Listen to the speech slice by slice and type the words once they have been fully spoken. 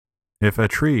If a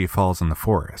tree falls in the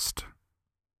forest,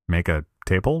 make a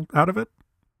table out of it?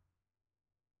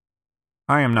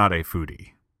 I am not a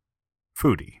foodie.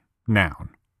 Foodie, noun.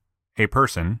 A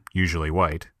person, usually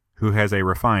white, who has a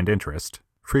refined interest,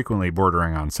 frequently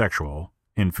bordering on sexual,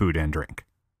 in food and drink.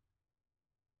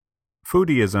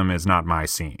 Foodieism is not my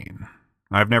scene.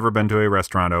 I've never been to a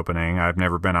restaurant opening, I've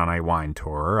never been on a wine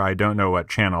tour, I don't know what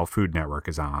channel Food Network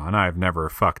is on, I've never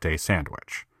fucked a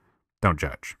sandwich. Don't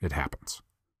judge, it happens.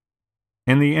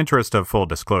 In the interest of full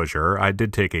disclosure, I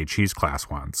did take a cheese class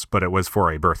once, but it was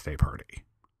for a birthday party.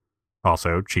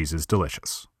 Also, cheese is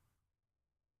delicious.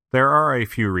 There are a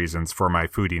few reasons for my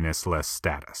foodiness-less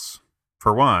status.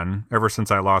 For one, ever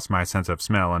since I lost my sense of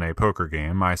smell in a poker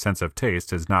game, my sense of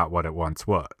taste is not what it once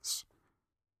was.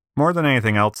 More than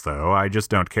anything else, though, I just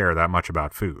don't care that much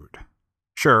about food.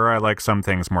 Sure, I like some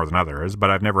things more than others, but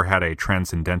I've never had a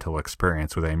transcendental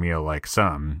experience with a meal like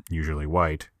some, usually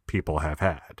white, people have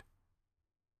had.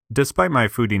 Despite my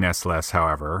foodiness-less,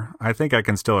 however, I think I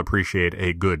can still appreciate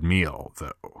a good meal,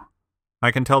 though.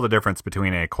 I can tell the difference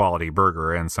between a quality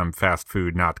burger and some fast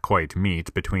food not quite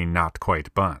meat between not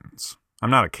quite buns. I'm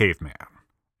not a caveman.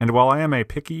 And while I am a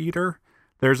picky eater,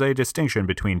 there's a distinction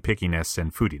between pickiness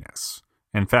and foodiness.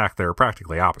 In fact, they're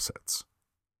practically opposites.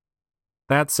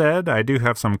 That said, I do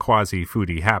have some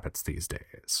quasi-foodie habits these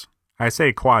days. I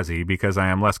say quasi because I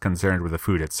am less concerned with the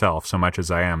food itself so much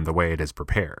as I am the way it is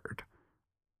prepared.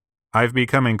 I've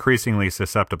become increasingly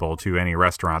susceptible to any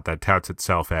restaurant that touts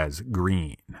itself as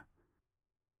green.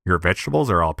 Your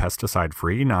vegetables are all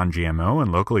pesticide-free, non-GMO,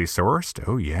 and locally sourced?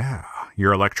 Oh yeah.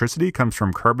 Your electricity comes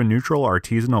from carbon-neutral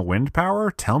artisanal wind power?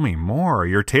 Tell me more.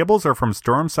 Your tables are from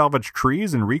storm-salvaged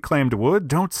trees and reclaimed wood?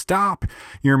 Don't stop.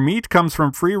 Your meat comes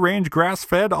from free-range,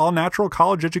 grass-fed, all-natural,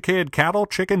 college-educated cattle,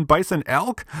 chicken, bison,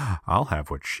 elk? I'll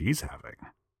have what she's having.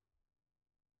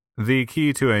 The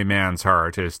key to a man's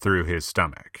heart is through his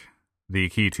stomach. The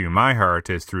key to my heart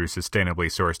is through sustainably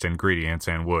sourced ingredients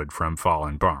and wood from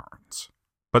fallen barns.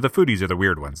 But the foodies are the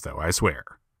weird ones, though, I swear.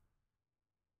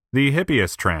 The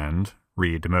hippiest trend,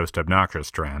 read most obnoxious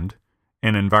trend,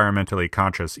 in environmentally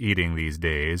conscious eating these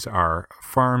days are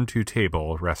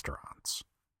farm-to-table restaurants.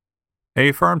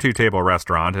 A farm-to-table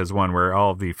restaurant is one where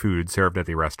all of the food served at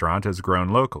the restaurant is grown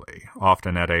locally,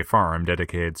 often at a farm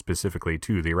dedicated specifically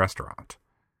to the restaurant.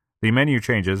 The menu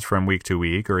changes from week to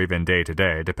week or even day to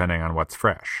day depending on what's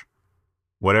fresh.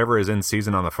 Whatever is in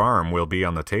season on the farm will be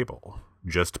on the table.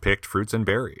 Just picked fruits and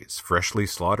berries, freshly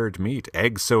slaughtered meat,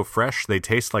 eggs so fresh they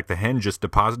taste like the hen just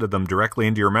deposited them directly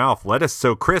into your mouth, lettuce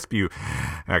so crisp you...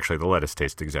 Actually, the lettuce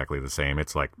tastes exactly the same.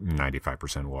 It's like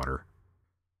 95% water.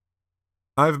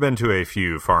 I've been to a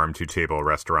few farm-to-table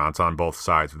restaurants on both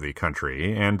sides of the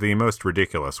country, and the most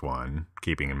ridiculous one,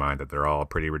 keeping in mind that they're all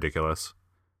pretty ridiculous,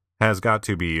 has got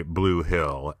to be Blue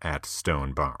Hill at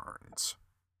Stone Barns.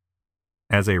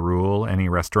 As a rule, any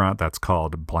restaurant that's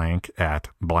called blank at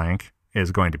blank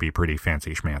is going to be pretty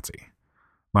fancy schmancy,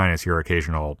 minus your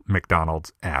occasional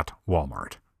McDonald's at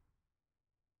Walmart.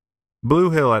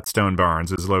 Blue Hill at Stone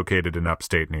Barns is located in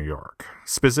upstate New York,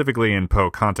 specifically in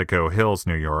Pocantico Hills,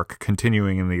 New York,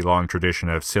 continuing in the long tradition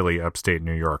of silly upstate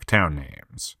New York town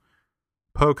names.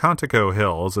 Pocantico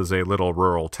Hills is a little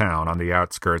rural town on the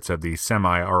outskirts of the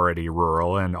semi-already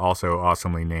rural and also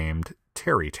awesomely named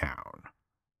Terrytown.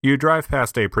 You drive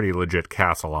past a pretty legit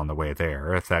castle on the way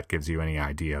there, if that gives you any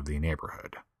idea of the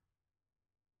neighborhood.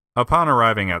 Upon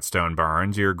arriving at Stone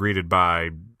Barns, you're greeted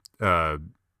by, a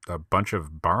bunch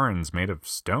of barns made of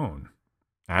stone,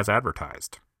 as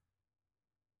advertised.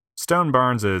 Stone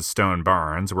Barns' stone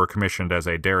barns were commissioned as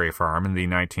a dairy farm in the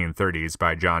 1930s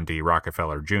by John D.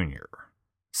 Rockefeller, Jr.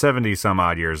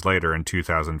 70-some-odd years later, in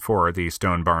 2004, the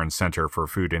Stone Barns Center for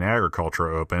Food and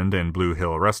Agriculture opened and Blue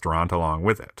Hill Restaurant along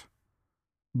with it.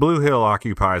 Blue Hill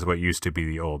occupies what used to be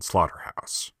the old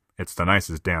slaughterhouse. It's the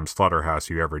nicest damn slaughterhouse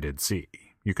you ever did see.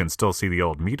 You can still see the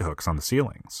old meat hooks on the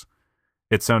ceilings.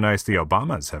 It's so nice the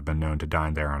Obamas have been known to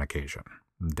dine there on occasion.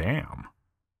 Damn.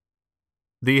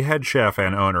 The head chef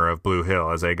and owner of Blue Hill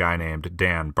is a guy named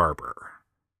Dan Barber.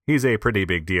 He's a pretty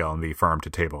big deal in the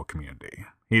farm-to-table community.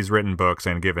 He's written books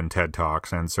and given TED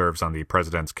Talks and serves on the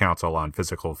President's Council on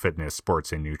Physical Fitness,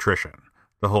 Sports, and Nutrition,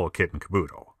 the whole kit and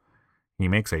caboodle. He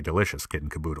makes a delicious kit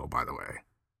and caboodle, by the way.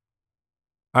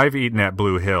 I've eaten at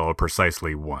Blue Hill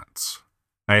precisely once.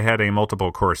 I had a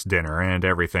multiple-course dinner, and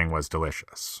everything was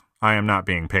delicious. I am not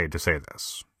being paid to say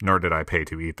this, nor did I pay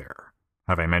to eat there.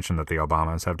 Have I mentioned that the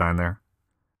Obamas have dined there?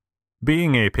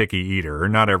 Being a picky eater,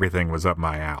 not everything was up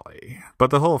my alley,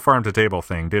 but the whole farm-to-table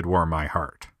thing did warm my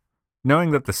heart. Knowing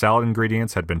that the salad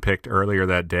ingredients had been picked earlier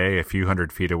that day a few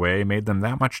hundred feet away made them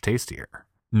that much tastier.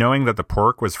 Knowing that the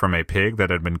pork was from a pig that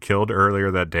had been killed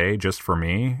earlier that day just for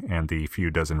me and the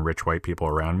few dozen rich white people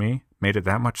around me made it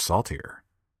that much saltier.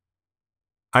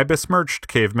 I besmirched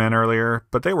cavemen earlier,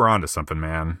 but they were onto something,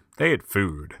 man. They ate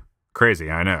food. Crazy,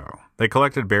 I know. They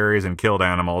collected berries and killed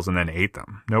animals and then ate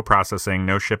them. No processing,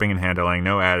 no shipping and handling,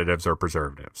 no additives or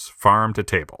preservatives. Farm to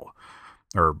table.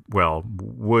 Or, well,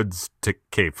 woods to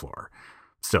cave floor.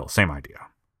 Still, same idea.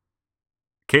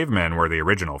 Cavemen were the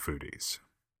original foodies.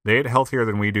 They ate healthier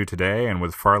than we do today and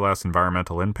with far less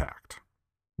environmental impact.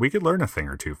 We could learn a thing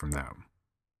or two from them.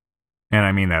 And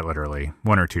I mean that literally.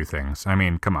 1 or 2 things. I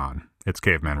mean, come on. It's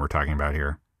cavemen we're talking about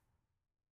here.